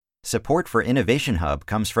Support for Innovation Hub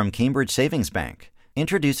comes from Cambridge Savings Bank.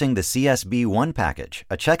 Introducing the CSB One package,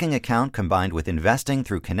 a checking account combined with investing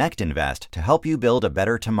through Connect Invest to help you build a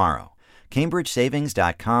better tomorrow.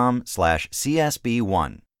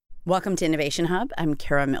 CambridgeSavings.com/CSB1. Welcome to Innovation Hub. I'm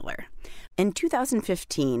Kara Miller. In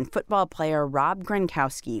 2015, football player Rob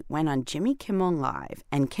Gronkowski went on Jimmy Kimmel Live,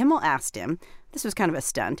 and Kimmel asked him, this was kind of a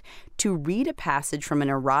stunt, to read a passage from an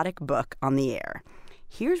erotic book on the air.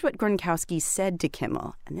 Here's what Gronkowski said to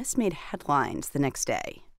Kimmel, and this made headlines the next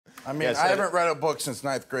day. I mean, I haven't read a book since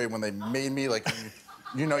 9th grade when they made me, like,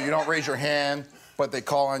 you don't raise your hand, but they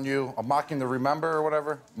call on you. A mocking to remember or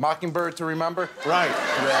whatever? Mockingbird to remember? Right.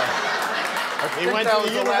 Yeah. He went to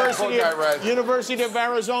the University of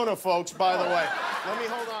Arizona, folks, by the way. Let me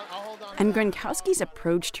hold on. I'll hold on. And Gronkowski's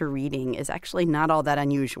approach to reading is actually not all that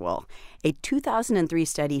unusual. A 2003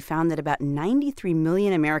 study found that about 93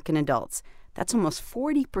 million American adults, that's almost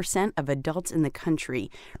 40% of adults in the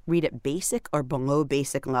country, read at basic or below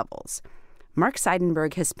basic levels. Mark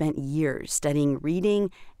Seidenberg has spent years studying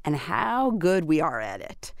reading and how good we are at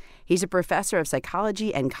it. He's a professor of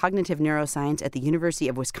psychology and cognitive neuroscience at the University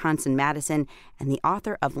of Wisconsin-Madison and the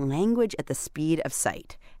author of Language at the Speed of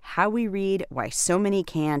Sight: How We Read, Why So Many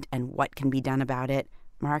Can't, and What Can Be Done About It.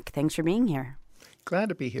 Mark, thanks for being here. Glad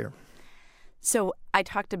to be here. So I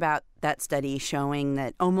talked about that study showing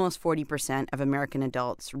that almost 40% of American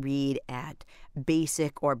adults read at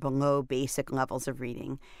basic or below basic levels of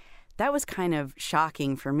reading. That was kind of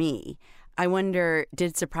shocking for me. I wonder,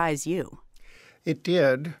 did it surprise you? It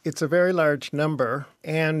did. It's a very large number.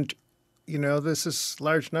 And, this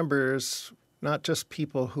large numbers, not just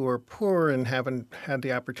people who are poor and haven't had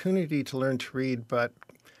the opportunity to learn to read, but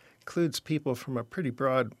includes people from a pretty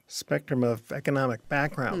broad spectrum of economic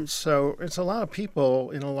backgrounds. So it's a lot of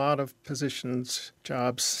people in a lot of positions,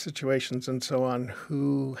 jobs, situations, and so on,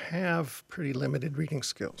 who have pretty limited reading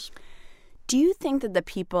skills. Do you think that the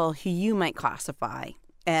people who you might classify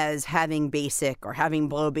as having basic or having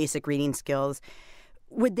below basic reading skills,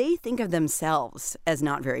 would they think of themselves as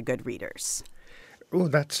not very good readers? Oh,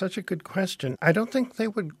 that's such a good question. I don't think they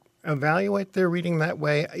would evaluate their reading that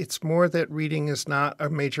way. It's more that reading is not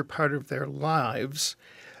a major part of their lives.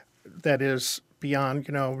 That is beyond,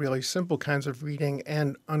 really simple kinds of reading.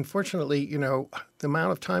 And unfortunately, the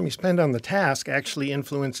amount of time you spend on the task actually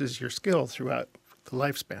influences your skill throughout the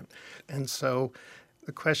lifespan. And so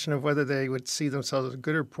the question of whether they would see themselves as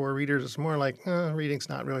good or poor readers is more like, reading's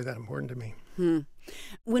not really that important to me.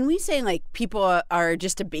 When we say people are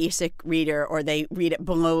just a basic reader or they read at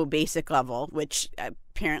below basic level, which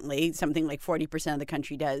apparently something like 40% of the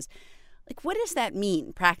country does, what does that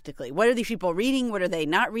mean practically? What are these people reading? What are they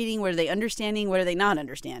not reading? What are they understanding? What are they not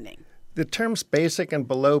understanding? The terms basic and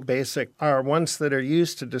below basic are ones that are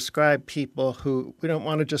used to describe people who, we don't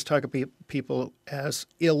want to just talk about people as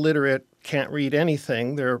illiterate, can't read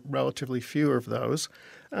anything. There are relatively few of those.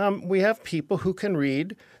 We have people who can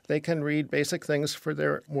read. They can read basic things for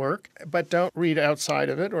their work, but don't read outside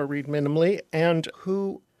of it or read minimally, and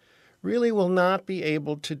who really will not be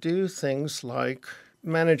able to do things like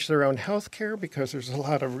manage their own health care because there's a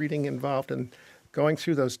lot of reading involved in going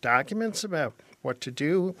through those documents about what to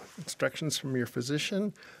do, instructions from your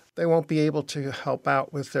physician. They won't be able to help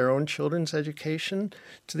out with their own children's education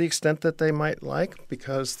to the extent that they might like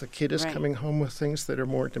because the kid is coming home with things that are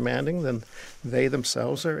more demanding than they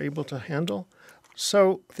themselves are able to handle.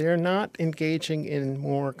 So they're not engaging in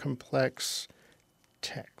more complex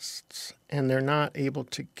texts, and they're not able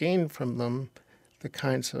to gain from them the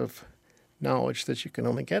kinds of knowledge that you can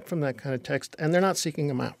only get from that kind of text, and they're not seeking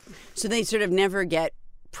them out. So they sort of never get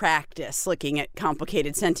practice looking at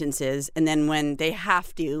complicated sentences, and then when they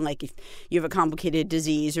have to, like if you have a complicated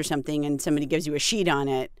disease or something and somebody gives you a sheet on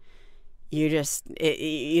it, you don't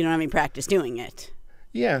have any practice doing it.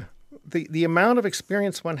 Yeah. The amount of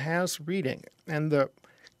experience one has reading and the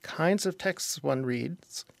kinds of texts one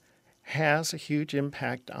reads has a huge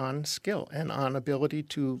impact on skill and on ability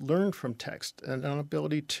to learn from text and on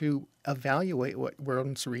ability to evaluate what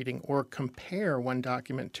one's reading or compare one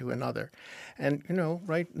document to another. And,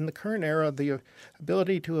 right in the current era, the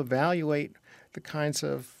ability to evaluate the kinds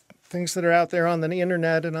of things that are out there on the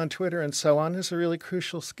internet and on Twitter and so on is a really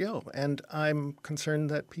crucial skill. And I'm concerned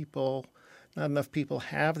that not enough people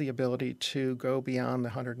have the ability to go beyond the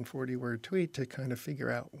 140-word tweet to kind of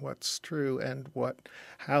figure out what's true and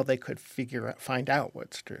how they could find out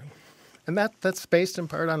what's true. And that's based in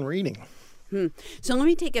part on reading. So let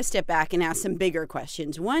me take a step back and ask some bigger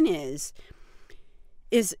questions. One is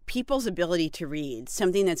people's ability to read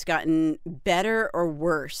something that's gotten better or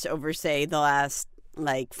worse over, say, the last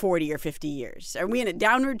like 40 or 50 years? Are we in a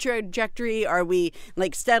downward trajectory? Are we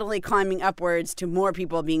like steadily climbing upwards to more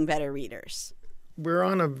people being better readers? We're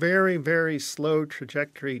on a very, very slow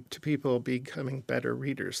trajectory to people becoming better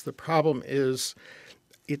readers. The problem is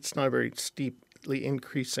it's not a very steeply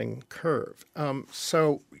increasing curve.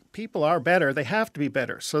 So people are better. They have to be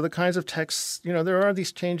better. So the kinds of texts, there are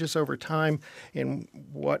these changes over time in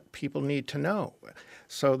what people need to know.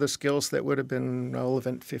 So the skills that would have been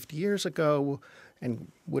relevant 50 years ago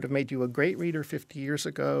and would have made you a great reader 50 years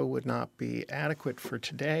ago would not be adequate for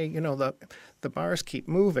today. The bars keep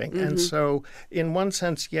moving. Mm-hmm. And so in one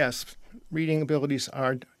sense, yes, reading abilities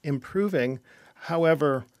are improving.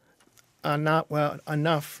 However, not well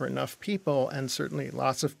enough for enough people, and certainly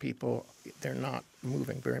lots of people, they're not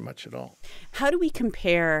moving very much at all. How do we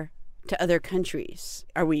compare to other countries?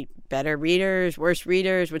 Are we better readers, worse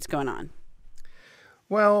readers? What's going on?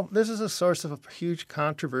 Well, this is a source of a huge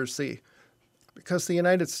controversy because the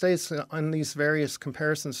United States, on these various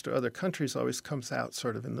comparisons to other countries, always comes out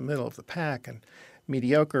sort of in the middle of the pack and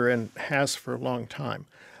mediocre, and has for a long time.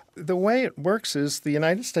 The way it works is the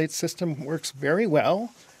United States system works very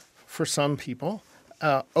well for some people,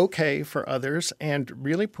 okay for others, and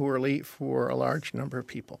really poorly for a large number of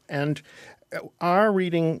people. And our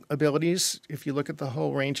reading abilities, if you look at the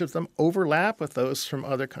whole range of them, overlap with those from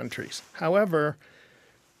other countries. However,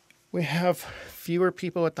 we have fewer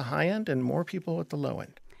people at the high end and more people at the low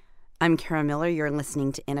end. I'm Kara Miller. You're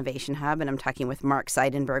listening to Innovation Hub, and I'm talking with Mark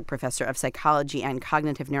Seidenberg, professor of psychology and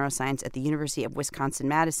cognitive neuroscience at the University of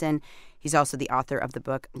Wisconsin-Madison. He's also the author of the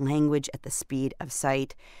book Language at the Speed of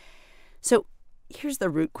Sight. So here's the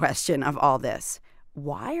root question of all this.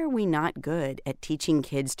 Why are we not good at teaching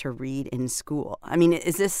kids to read in school? I mean,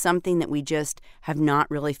 is this something that we just have not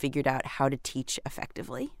really figured out how to teach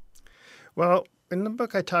effectively? Well, in the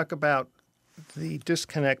book, I talk about the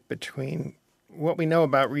disconnect between what we know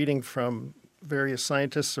about reading from various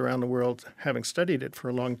scientists around the world, having studied it for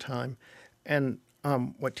a long time, and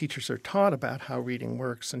what teachers are taught about how reading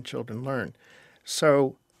works and children learn.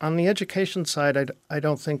 So on the education side, I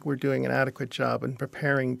don't think we're doing an adequate job in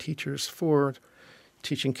preparing teachers for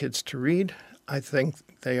teaching kids to read. I think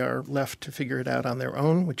they are left to figure it out on their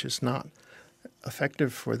own, which is not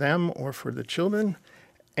effective for them or for the children.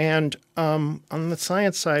 And on the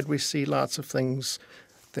science side, we see lots of things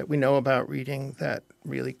that we know about reading that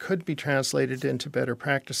really could be translated into better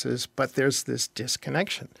practices, but there's this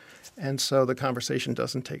disconnection. And so the conversation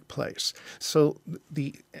doesn't take place. So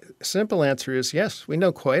the simple answer is yes, we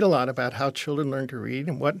know quite a lot about how children learn to read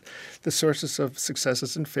and what the sources of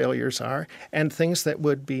successes and failures are, and things that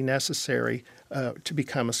would be necessary to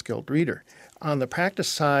become a skilled reader. On the practice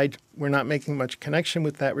side, we're not making much connection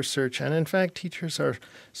with that research, and in fact, teachers are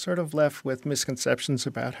sort of left with misconceptions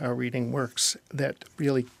about how reading works that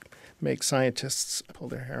really make scientists pull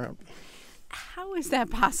their hair out. How is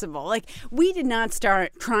that possible? Like, we did not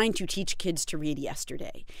start trying to teach kids to read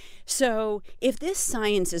yesterday. So if this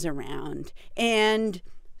science is around and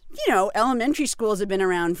elementary schools have been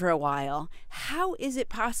around for a while, how is it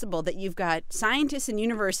possible that you've got scientists in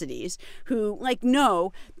universities who,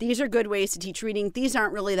 no, these are good ways to teach reading, these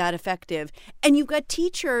aren't really that effective, and you've got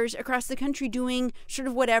teachers across the country doing sort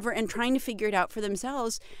of whatever and trying to figure it out for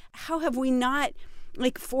themselves? How have we not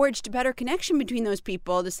forged a better connection between those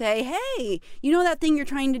people to say, hey, that thing you're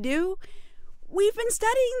trying to do? We've been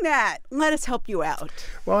studying that. Let us help you out.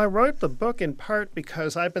 Well, I wrote the book in part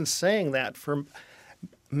because I've been saying that for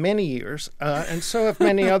many years, and so have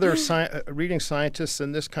many other reading scientists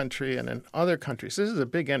in this country and in other countries. This is a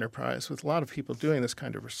big enterprise with a lot of people doing this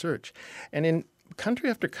kind of research. And in country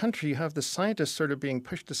after country, you have the scientists sort of being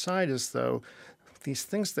pushed aside as though these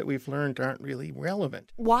things that we've learned aren't really relevant.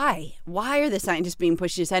 Why? Why are the scientists being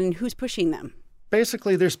pushed aside, and who's pushing them?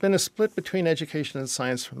 Basically, there's been a split between education and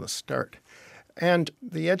science from the start. And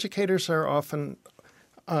the educators are often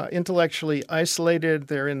intellectually isolated.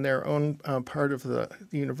 They're in their own part of the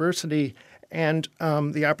university, and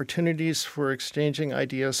the opportunities for exchanging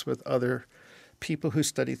ideas with other people who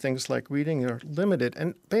study things like reading are limited.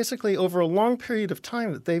 And basically, over a long period of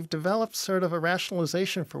time, they've developed sort of a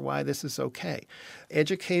rationalization for why this is okay.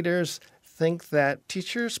 Educators think that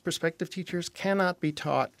teachers, prospective teachers, cannot be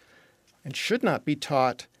taught and should not be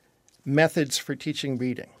taught methods for teaching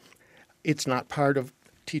reading. It's not part of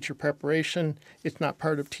teacher preparation. It's not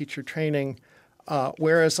part of teacher training.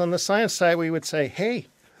 Whereas on the science side, we would say, hey,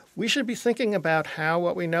 we should be thinking about how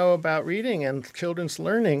what we know about reading and children's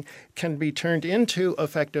learning can be turned into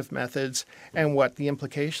effective methods and what the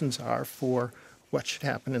implications are for what should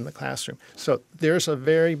happen in the classroom. So there's a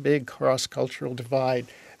very big cross-cultural divide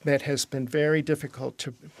that has been very difficult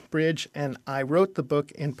to bridge. And I wrote the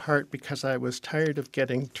book in part because I was tired of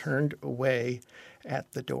getting turned away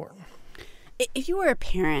at the door. If you were a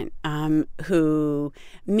parent who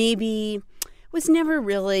maybe was never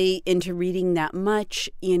really into reading that much,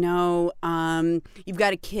 you've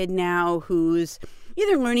got a kid now who's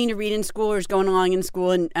either learning to read in school or is going along in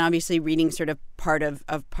school, and obviously reading sort of part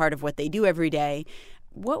of what they do every day.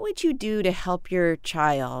 What would you do to help your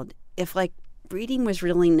child if, reading was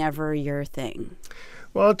really never your thing?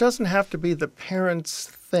 Well, it doesn't have to be the parent's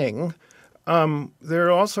thing. There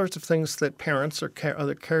are all sorts of things that parents or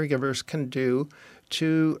other caregivers can do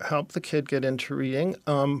to help the kid get into reading.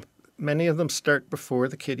 Many of them start before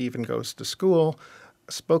the kid even goes to school.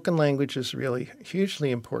 Spoken language is really hugely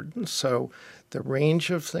important. So the range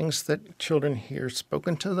of things that children hear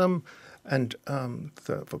spoken to them and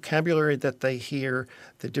the vocabulary that they hear,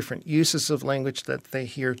 the different uses of language that they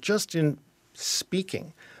hear just in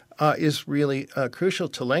speaking is really crucial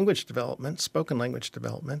to language development, spoken language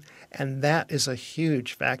development, and that is a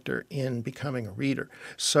huge factor in becoming a reader.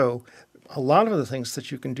 So a lot of the things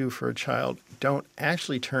that you can do for a child don't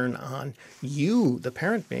actually turn on you, the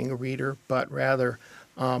parent, being a reader, but rather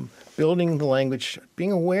building the language,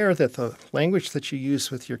 being aware that the language that you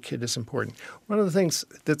use with your kid is important. One of the things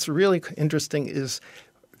that's really interesting is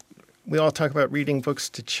we all talk about reading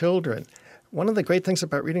books to children. One of the great things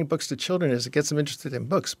about reading books to children is it gets them interested in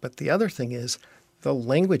books. But the other thing is the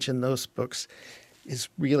language in those books is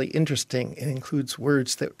really interesting. It includes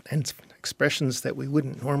words and expressions that we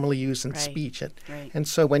wouldn't normally use in speech. And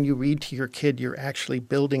so when you read to your kid, you're actually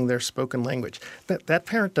building their spoken language. That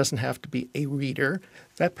parent doesn't have to be a reader.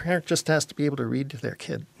 That parent just has to be able to read to their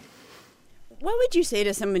kid. What would you say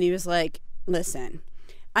to somebody who's like, listen,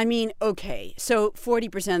 okay, so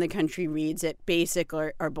 40% of the country reads at basic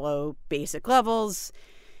or below basic levels.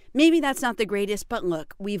 Maybe that's not the greatest, but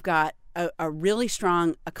look, we've got a really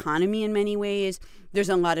strong economy in many ways. There's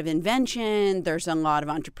a lot of invention. There's a lot of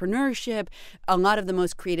entrepreneurship. A lot of the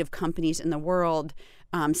most creative companies in the world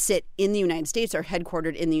sit in the United States, are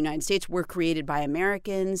headquartered in the United States, were created by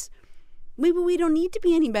Americans. Maybe we don't need to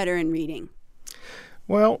be any better in reading.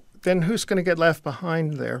 Well, then who's going to get left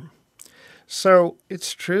behind there? So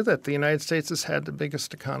it's true that the United States has had the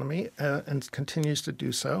biggest economy and continues to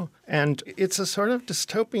do so. And it's a sort of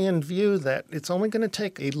dystopian view that it's only going to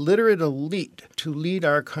take a literate elite to lead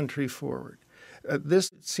our country forward.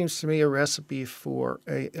 This seems to me a recipe for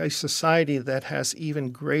a society that has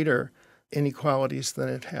even greater inequalities than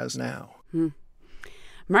it has now.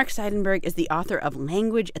 Mark Seidenberg is the author of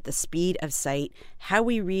Language at the Speed of Sight, How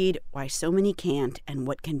We Read, Why So Many Can't, and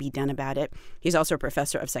What Can Be Done About It. He's also a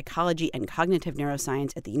professor of psychology and cognitive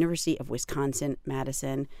neuroscience at the University of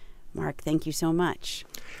Wisconsin-Madison. Mark, thank you so much.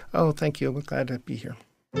 Oh, thank you. I'm glad to be here.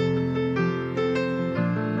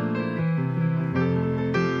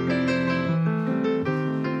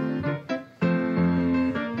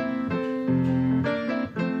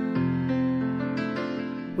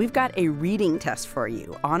 We've got a reading test for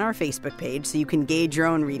you on our Facebook page so you can gauge your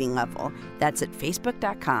own reading level. That's at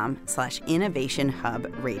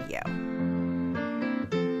facebook.com/innovationhubradio.